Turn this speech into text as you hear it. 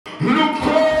Look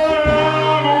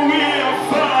how we are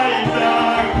fight,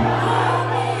 dog.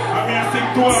 I mean, I sing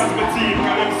towards my team,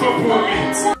 and them support me.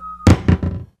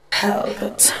 Pelpa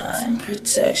time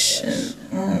protection.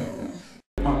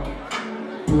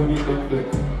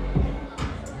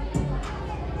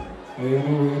 You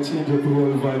know, we change up the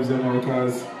whole vibes now,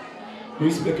 because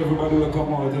respect everybody who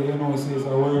come out here, you know, say it's a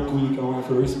work week, I want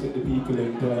to respect the people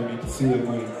in time in the same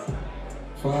way.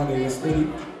 Father, you steady?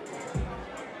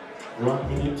 1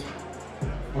 minute.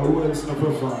 Who else not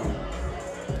perform?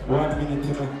 1 minute,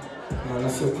 you know, and a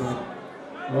second.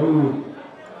 Oh.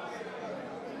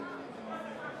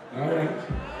 Alright.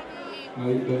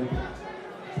 Like that.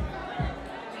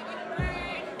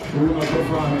 Who not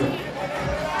perform yet?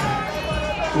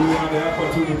 Who want the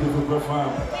opportunity to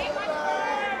perform?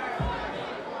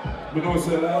 I know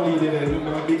say I lead there, you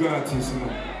know, big artists, you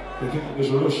know. They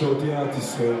should rush out the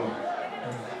artists, you know.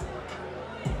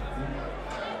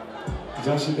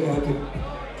 Josh is there, I think.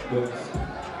 Yes.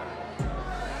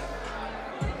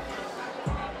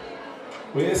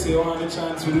 But you say you want the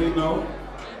chance to do it now?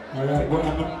 Alright, go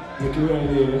on, make you ready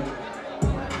there.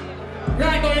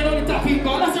 Right now, you know the topic,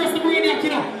 but that's just the brainiac, you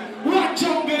know. What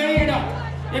jungle here, though?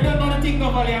 You don't know the thing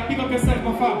of Valiant, pick up yourself,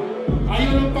 my fam. And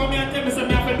you look for me and tell me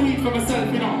something, I have to do it for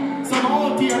myself, you know. So I'm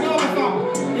out here, you know, my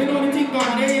fam. You know the thing of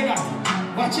Valiant, you hear that?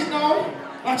 Watch it now.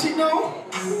 Watch it now.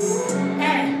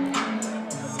 Hey.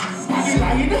 Baggy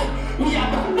line. We are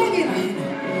the baggy line.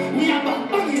 We are the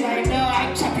baggy line.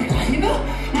 I'm choppy line.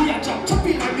 We are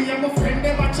choppy line. Me and my friend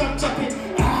never choppy.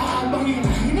 Ah, baggy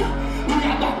line. We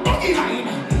are the baggy line.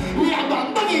 We are the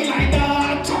baggy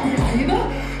line. Choppy line.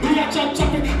 We are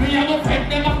choppy. Me and my friend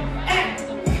never. Hey,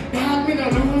 dog me no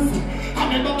lose. I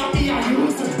never me a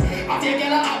use. I take a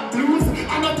blues.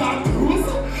 I'm not on cruise.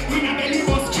 In a belly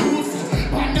bus juice.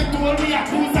 When the toll we are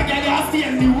cruise, I get a stay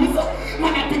news.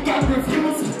 Man I pick and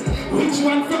refuse. Which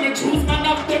one from the choose? Man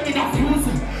of them in a fuse.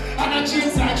 And I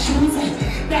jeans like shoes.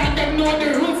 That them know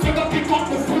the rules. We go pick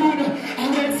up the food.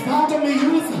 And then smart on me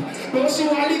use. But she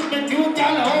want to lick me new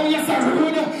girl. Oh yes I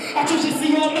rude. I think she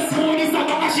see all the smoothies. I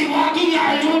know she walking.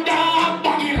 I know that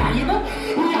baggy line.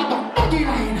 We are the baggy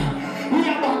line. We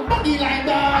are the baggy line.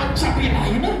 The choppy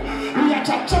line. We are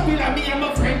choppy line. Me and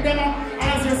my friend them. And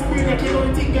as you speak that you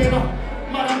don't think you know.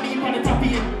 Man and me on the top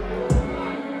here.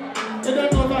 You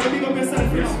don't know about the big up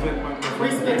yourself, you know.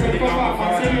 Respect the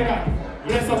performance, you hear that?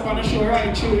 Bless up on the show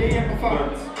right through, you hear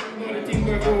performance. You know the thing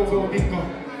go big go.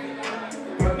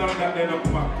 But now that they're not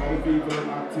back, all the people are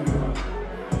active.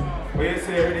 What you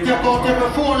say already? Take out every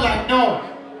phone like no.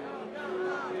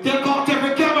 Take out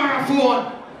every camera phone.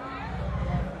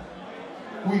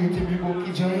 Wait till me go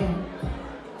kitchen here.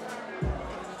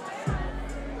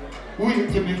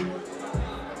 Wait till me.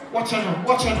 Watch out,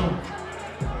 watch out.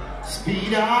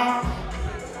 Speed up.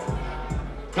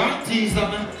 Don't tease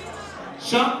them.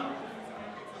 Shut.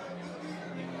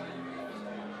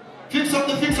 Fix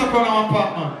up on our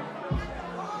partner.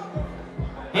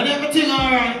 And everything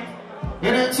alright.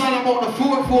 Then it's all about the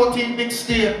 414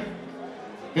 mixtape.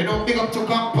 You know, big up to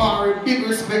compare, big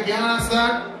respect, you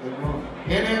understand?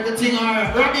 And everything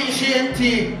alright. Robbie Shane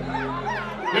team.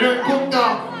 You know, come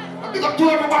down. And big up to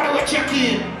everybody who check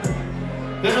in.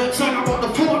 You know, it's all about the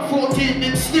 414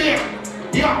 mixtape.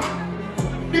 Yeah.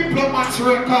 Diplomats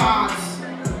records.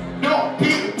 No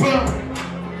people.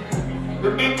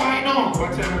 Remember I know.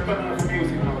 What's your kind of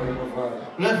music now?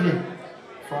 Lovely.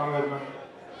 Forward, man.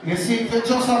 You see, if you're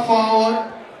just a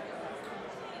forward,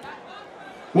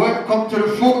 welcome to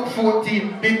the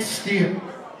 414 mixtape.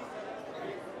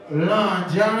 Lord,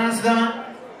 do you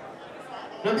understand?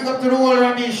 Now big up to the whole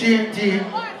Ramishian team.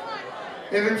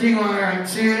 Everything alright,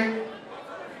 see?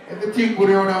 Everything good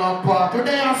around our part.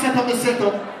 Today I set up the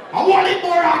setup. I want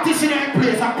more artists in that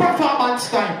place, a performance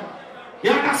time.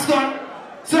 You understand?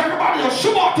 So everybody just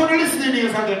show up to the listening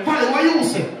ears again. Follow what you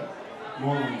say.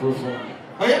 More than perform.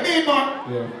 What you mean,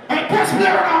 man? Yeah. Hey, press play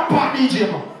on our part,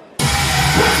 DJ, man.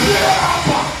 Press play on our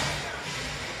part.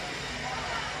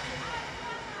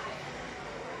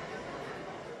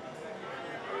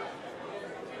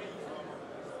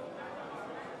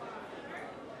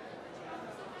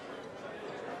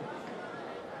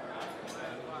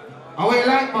 How we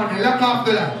like, man? Lock off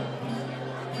the line.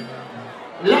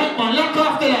 Like, man, lock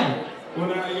off the line.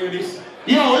 When I hear this?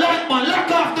 Yo, like, man,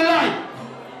 lock off the line.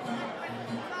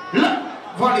 Look.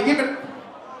 Valley, give it.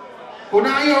 When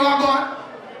I hear what going?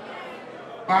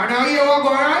 Or now hear what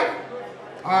going, right?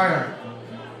 Alright.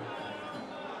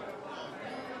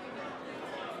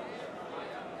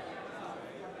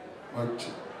 Watch.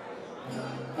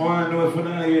 I want to know if when I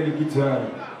hear the guitar.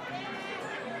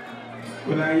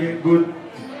 When I hear good.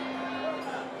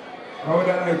 How would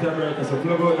that light brighter, so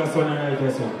plug out the sun and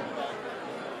lighter, so.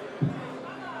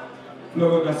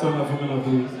 Plug out the sun for me now,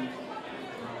 please.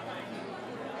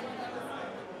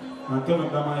 And turn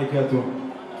up the mic here too.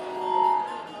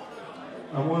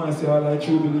 I want to say all the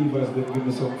true believers that give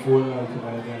me some phone light in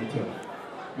my night here.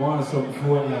 I want some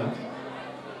phone light.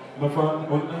 But for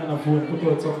on a phone, put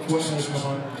out some phone light,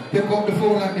 man. Take out the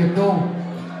phone like them now.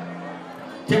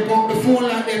 Take out the phone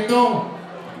like them now.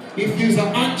 If you're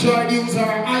an Android user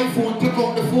or an iPhone, take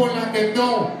out the phone like them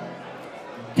now.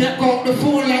 Take out the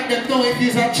phone like them now if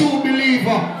you're a true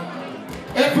believer.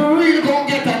 Every real gon'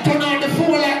 get a turn on the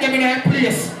phone like them in that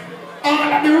place.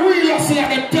 All of the real hustle like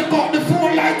them, take out the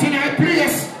phone light in that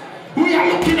place. We are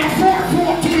looking at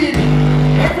 414.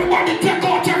 Everybody take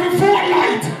out every phone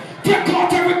light. Take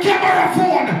out every camera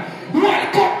phone.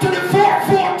 Welcome to the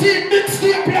 414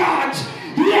 mixtape lounge.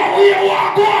 Yeah, we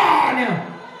are going.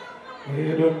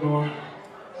 You don't know.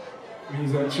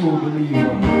 He's a true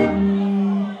believer.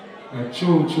 A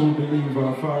true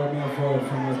believer. Far me apart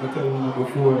from us, I tell you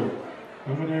before.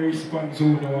 I'm going to respond to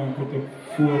now and put a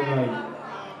phone light.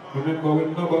 Remember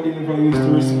when nobody ever used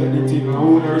to respect the thing. I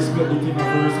would respect the thing, I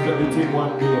would respect the thing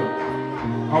one day.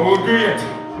 I was great.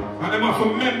 And I have to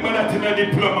remember that in the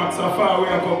diplomats so far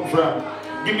where I come from.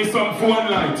 Give me some phone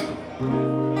light.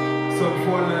 Some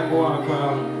phone light go on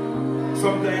car.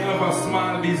 Sometimes you have a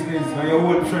small business and your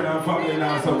own friend and family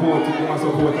now support you and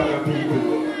support other people.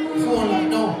 Phone light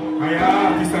no. And your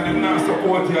artists and them now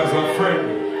support you as a friend.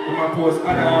 You might post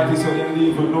other artists so they don't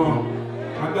even know.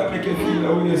 And that make you feel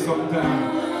away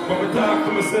sometimes. But I talk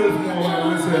to myself more when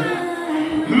I say,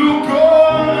 look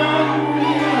on,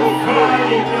 look on, we'll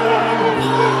find out.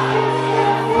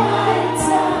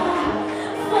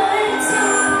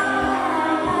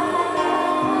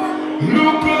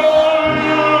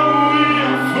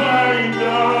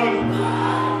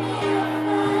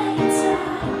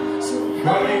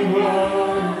 Find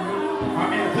one. I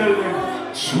mean, tell them,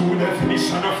 true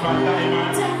definition of a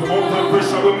diamond. The amount of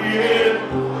pressure will be in.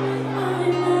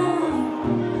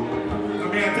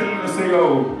 Say, yo,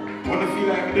 when I feel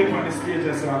like I'm on the stage, I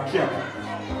say, I'm cap.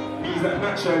 He's a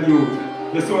natural youth.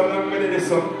 That's why I'm going to do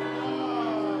some.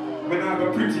 When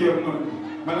I'm pretty or not,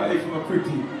 my life is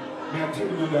pretty. I'm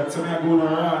telling you that, so I'm going to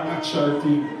run natural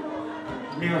thing.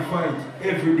 I fight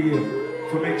every day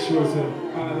to make sure so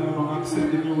I don't know,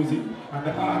 accept the music. And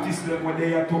the artists, them, when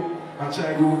they are top, I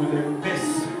try to do their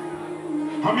best.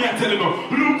 I'm here telling you,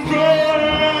 look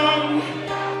on!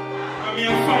 I'm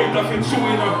here fight of it,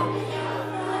 showing up.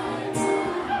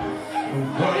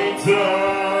 Fighter,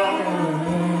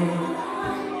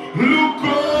 look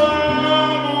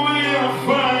on, we are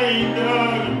fighter,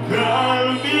 call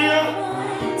me a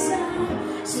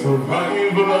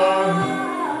survivor.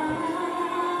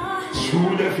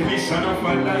 True definition of a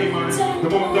diamond. The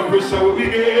amount of pressure will be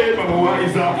there, but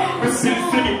wiser. We're still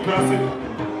singing classic.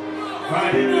 I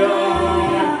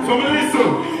love. So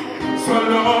listen. So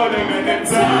Lord, them in the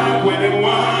time when they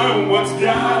want, what's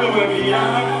God when we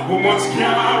are, who much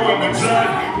care when we try,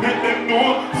 let them know,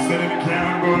 so them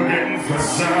can't go against the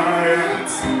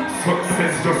science.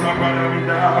 Success just a bother me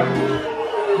down.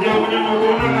 Yeah, when you know,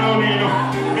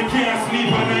 we can't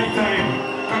sleep at night time.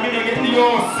 I'm gonna get the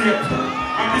horse set.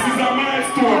 And this is a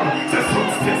milestone. So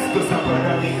success just a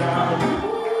bother me down.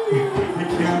 We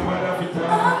can't bother me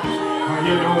down. And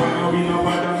you know now we don't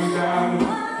bother me down.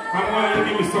 I'm going to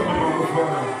give me something on the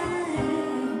fire.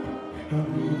 I'm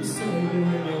excited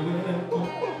when I wake up.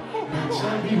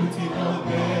 Natural beauty of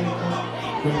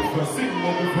makeup. When I sing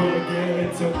like a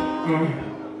forget.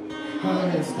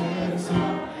 Highest dancer.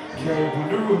 Carry on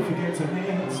the roof, forget to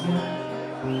dance.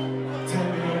 Tell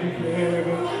me how you feel.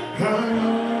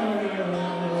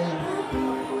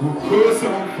 Who goes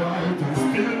on fight and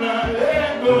still not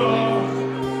let go.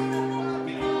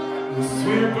 I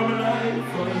swear from life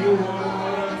for you.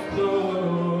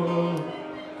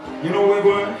 You know where we're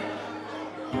going?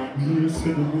 You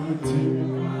said the word to me.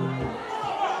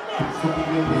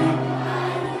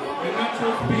 And I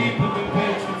trust people to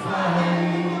petrify.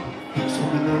 So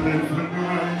when I live the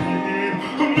night,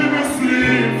 I'm never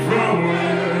sleep from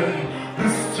where the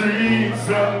streets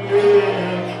are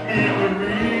there. Me, I'm a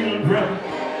real brother.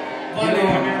 You know,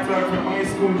 I'm going to talk from my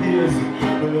school days.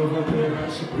 But over there, I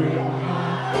should bring my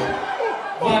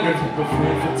heart. All the people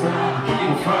afraid for time.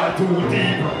 You far too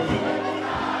deep.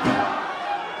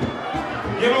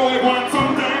 You know I want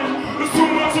sometimes, there's too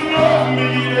much love me,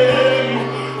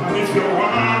 yeah. And if you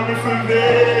want me for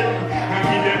them, I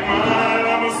give them all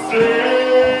I'm astray.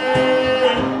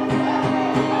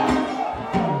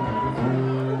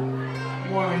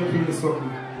 Why you feel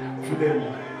something for them?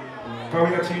 Because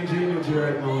we are changing energy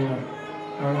right now, you know.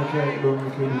 I don't care if you don't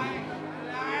make it.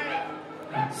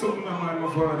 Something I man, my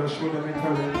father, show them my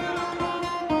talent.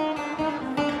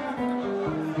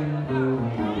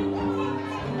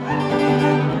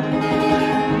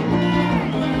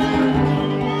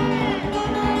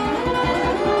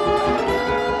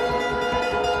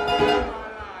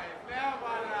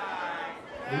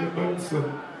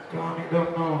 Calm it down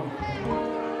now.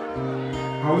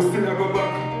 I will still go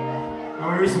back. I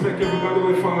respect everybody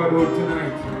who followed out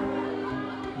tonight.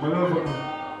 I love you.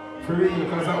 For real,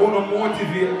 because I want to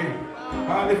motivate me.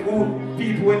 All the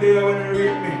people when they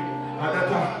rate me, and that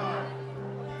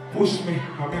push me.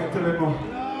 I'm going to tell them now.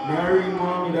 They are real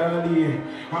mommy that day.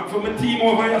 And for my team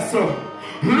over here, so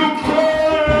look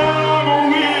how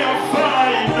we are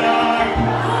fighting.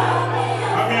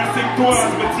 I'm going to sing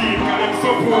towards my team, and them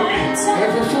support me.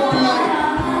 Every phone line.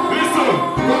 Listen.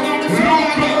 Look how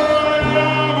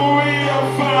we are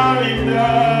fighting.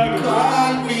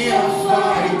 Call me a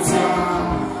fighter.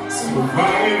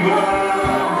 Survivor.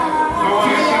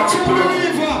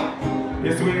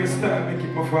 Yes, when you start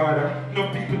making my father, no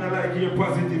people don't like your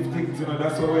positive things, you know,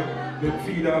 that's why they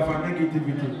feed off of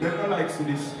negativity. They don't like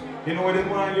this. You know what they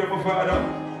want to hear my father?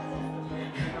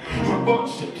 My butt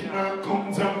shaking and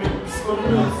comes and makes some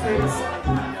nonsense.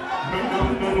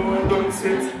 No, don't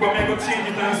sense. But I go change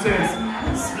it and says,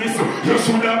 listen, you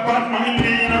should have bad mind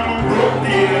me and I'm broke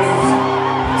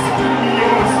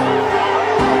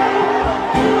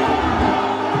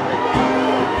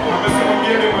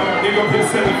Big up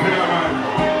yourself, man.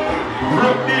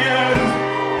 Rock the earth,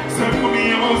 send for me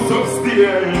house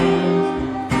upstairs.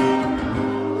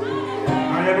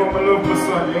 And you know I love my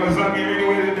son, you was on here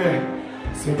anyway today.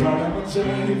 Say, God, I'm a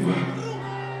driver,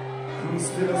 I'm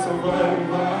still a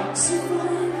survivor.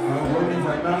 I work in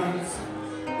finance.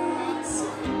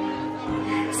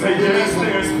 Say, yes,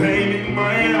 there's pain in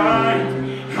my heart,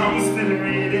 I'm still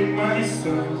reading my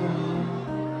soul.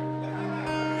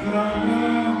 I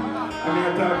mean,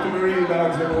 I talk to my real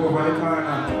dogs that over the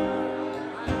corner.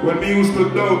 When me used to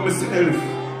doubt myself,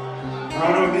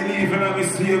 I don't believe in the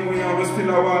same way, I was still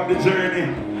a walk the journey.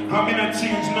 I mean, I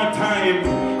change no time.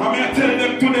 I mean, I tell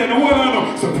them today, no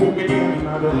one so put me in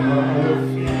another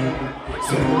life.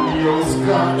 Send me your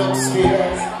scar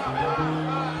upstairs.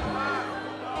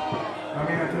 I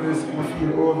mean, I tell you, I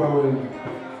feel overwhelmed.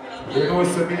 You know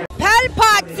what's me?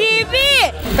 Pelpa TV!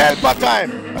 Pelpa time!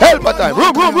 Pelpa time!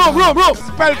 Room!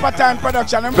 Pelpa time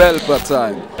production. Pelpa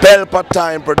time. Pelpa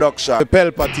time production.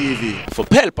 Pelpa TV. For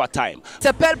Pelpa time. It's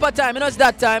a Pelpa time, you know it's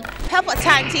that time. Pelpa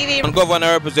time TV. I'm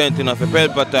governor representing of a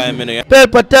Pelpa time, you know.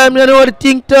 Pelpa time, you know what the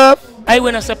thing tough? I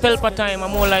when I say Pelpa time,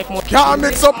 I'm more like more. Can't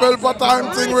mix up Pelpa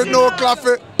time thing with no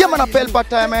coffee. Yeah, man, a Pelpa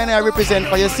time, and I represent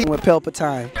for you. See, with Pelpa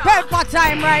time. Pelpa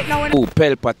time right now. Oh,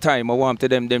 Pelpa time, I want to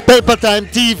them. Pelpa time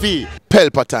TV.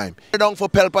 Pelpa time. You're down for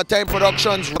Pelpa time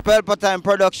productions. Pelpa time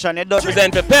production. It does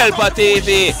represent for Pelpa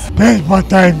TV. Pelpa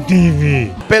time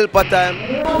TV. Pelpa time.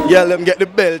 Yeah, let them get the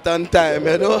belt on time,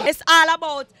 you know. It's all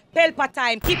about Pelpa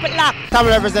time. Keep it locked. Come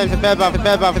represent for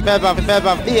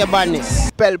Pelpa via badness.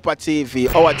 Pelpa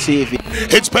TV, our TV.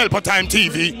 It's Pelpa time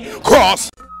TV. Cross.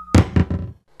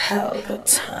 Pelpa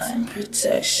time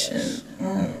protection.